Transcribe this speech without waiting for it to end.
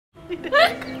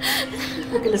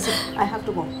Okay, listen, I have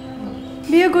to go.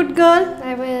 Be a good girl.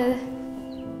 I will.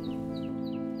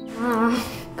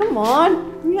 Come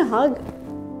on, give me a hug.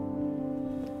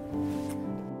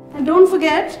 And don't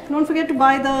forget to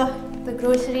buy The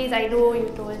groceries, I know you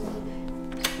told me.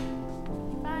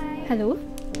 Bye. Hello?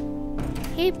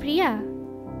 Hey Priya.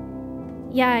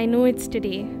 Yeah, I know it's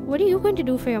today. What are you going to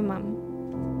do for your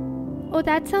mum? Oh,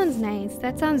 that sounds nice.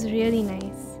 That sounds really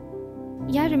nice.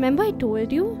 Yeah, remember I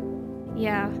told you?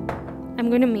 Yeah, I'm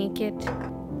going to make it.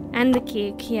 And the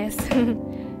cake, yes.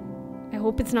 I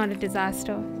hope it's not a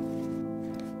disaster.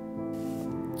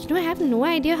 You know, I have no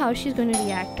idea how she's going to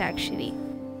react actually.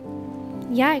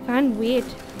 Yeah, I can't wait.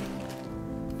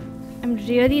 I'm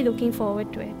really looking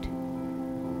forward to it.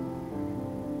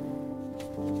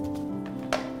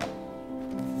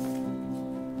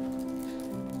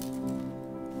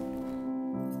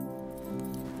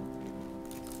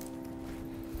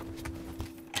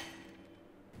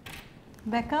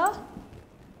 Becca?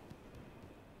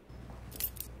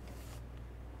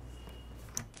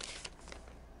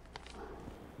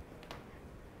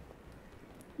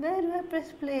 Where do I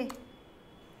press play?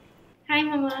 Hi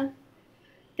Mama.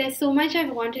 There's so much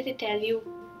I've wanted to tell you,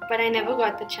 but I never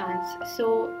got the chance.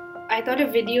 So I thought a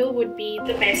video would be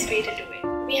the best way to do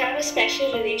it. We have a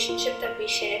special relationship that we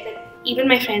share that even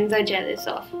my friends are jealous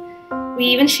of. We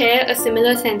even share a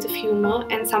similar sense of humor,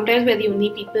 and sometimes we're the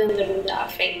only people in the room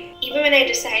laughing. Even when I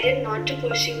decided not to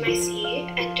pursue my CA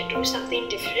and to do something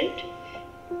different,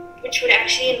 which would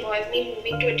actually involve me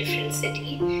moving to a different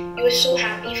city, you were so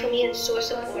happy for me and so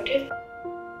supportive.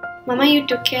 Mama, you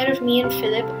took care of me and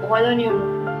Philip all on your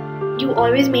own. You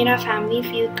always made our family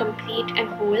feel complete and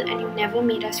whole, and you never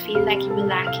made us feel like you were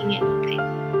lacking anything.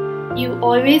 You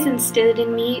always instilled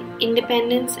in me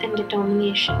independence and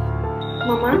determination.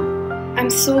 Mama, I'm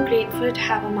so grateful to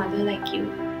have a mother like you,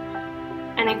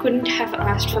 and I couldn't have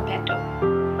asked for better.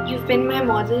 You've been my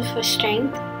model for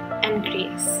strength and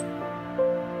grace.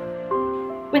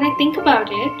 When I think about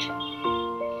it,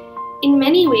 in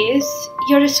many ways,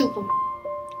 you're a supermom.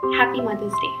 Happy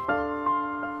Mother's Day.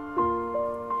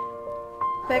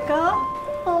 Becca?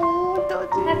 Oh,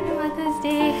 don't you? Happy Mother's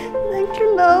Day. Thank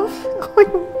you, love.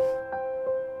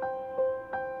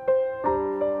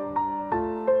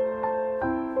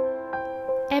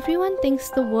 Everyone thinks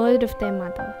the world of their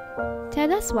mother.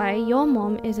 Tell us why your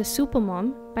mom is a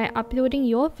supermom by uploading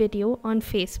your video on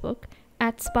Facebook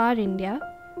at SPAR India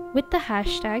with the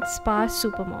hashtag SPAR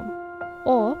Supermom.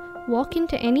 Or walk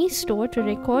into any store to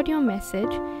record your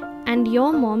message, and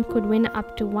your mom could win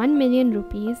up to 1 million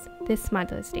rupees this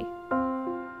Mother's Day.